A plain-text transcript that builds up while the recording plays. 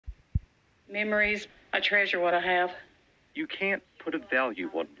Memories. I treasure what I have. You can't put a value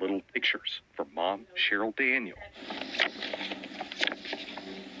on little pictures for Mom Cheryl Daniel.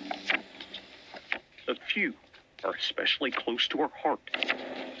 A few are especially close to her heart,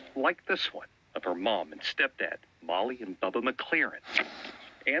 like this one of her mom and stepdad, Molly and Bubba McLaren.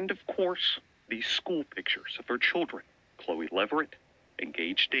 And, of course, these school pictures of her children, Chloe Leverett and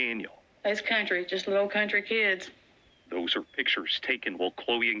Gage Daniel. That's country, just little country kids. Those are pictures taken while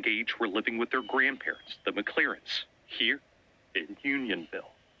Chloe and Gage were living with their grandparents, the McLarens, here in Unionville.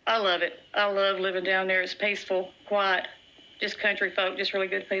 I love it. I love living down there. It's peaceful, quiet, just country folk, just really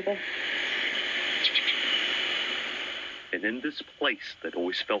good people. And in this place that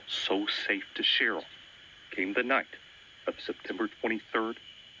always felt so safe to Cheryl came the night of September 23rd,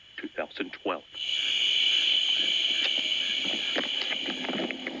 2012.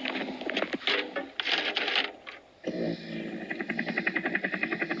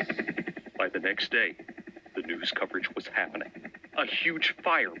 By the next day, the news coverage was happening. A huge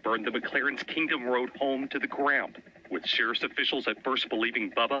fire burned the McLaren's Kingdom Road home to the ground, with sheriff's officials at first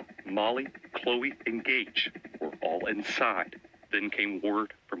believing Bubba, Molly, Chloe, and Gage were all inside. Then came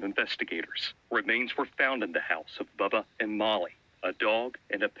word from investigators. Remains were found in the house of Bubba and Molly, a dog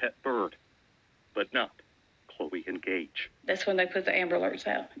and a pet bird, but not Chloe and Gage. That's when they put the Amber Alerts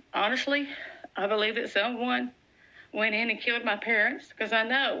out. Honestly, I believe that someone went in and killed my parents, because I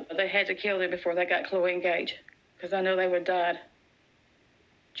know they had to kill them before they got Chloe and Gage, because I know they would have died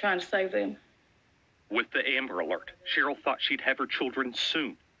trying to save them. With the Amber Alert, Cheryl thought she'd have her children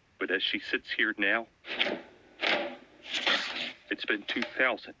soon, but as she sits here now, it's been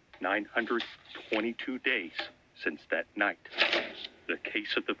 2,922 days since that night. The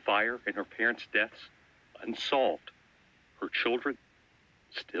case of the fire and her parents' deaths unsolved. Her children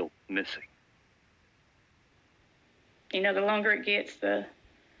still missing. You know, the longer it gets, the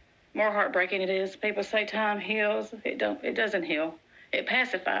more heartbreaking it is. People say time heals. It doesn't heal. It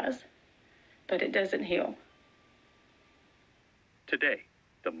pacifies, but it doesn't heal. Today,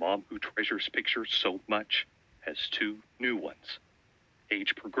 the mom who treasures pictures so much has two new ones.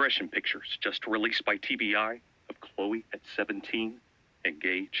 Age progression pictures just released by TBI of Chloe at 17 and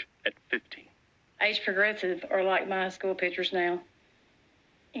Gage at 15. Age progressive are like my school pictures now.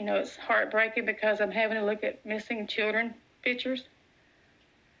 You know, it's heartbreaking because I'm having to look at missing children pictures.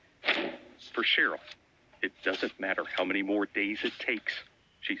 For Cheryl, it doesn't matter how many more days it takes.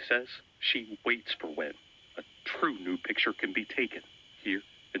 She says she waits for when a true new picture can be taken here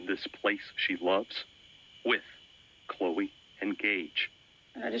in this place she loves with Chloe and Gage.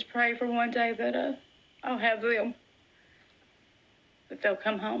 And I just pray for one day that I'll have them, that they'll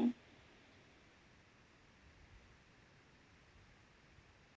come home.